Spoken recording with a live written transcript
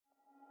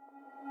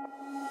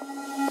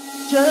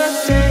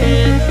Just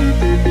dance,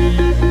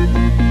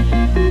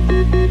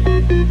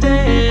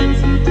 dance,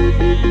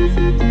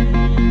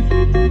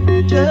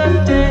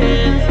 just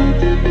dance,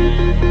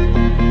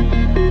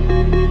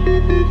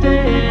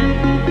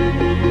 dance.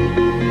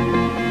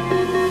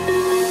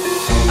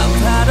 I've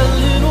had a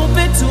little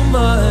bit too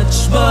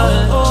much,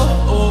 but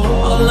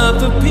all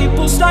of the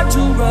people start to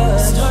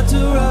rush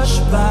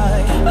by.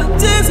 A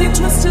dizzy,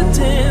 twisted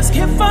dance,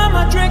 can't find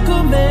my drink,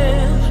 oh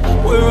man.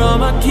 Where are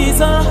my keys?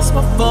 I lost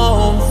my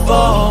phone.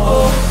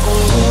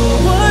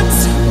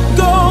 What's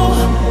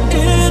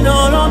going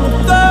on the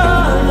floor?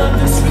 I love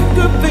this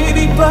record,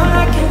 baby, but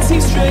I can't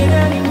see straight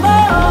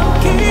anymore.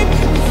 Keep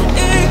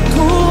it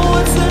cool.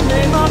 What's the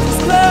name of this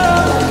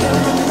club? I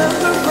can't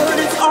remember, but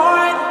it's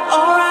alright.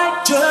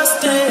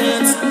 Just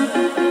dance,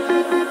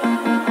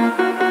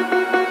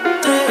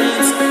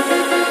 dance,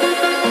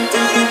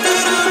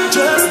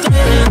 just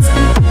dance.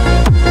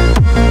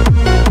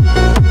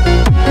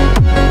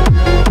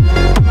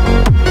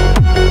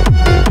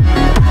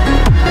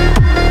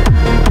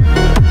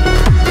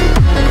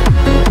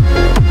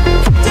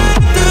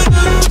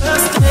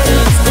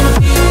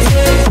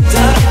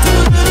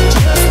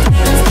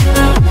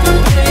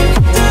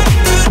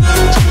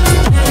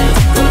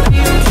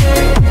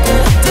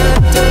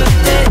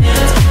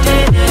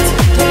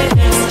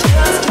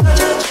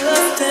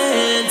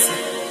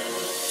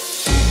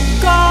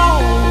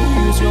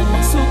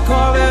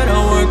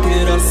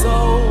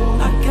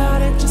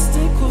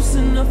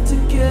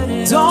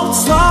 Don't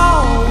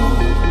slow,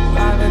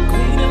 private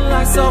cleaning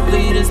like soap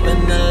leaders,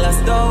 spend the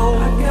last dough.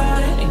 I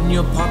got it in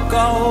your pocket.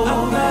 I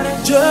got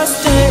it.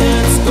 Just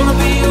dance, gonna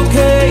be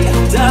okay.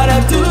 Da da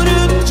do do.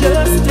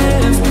 Just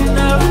dance,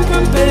 without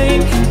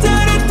pain.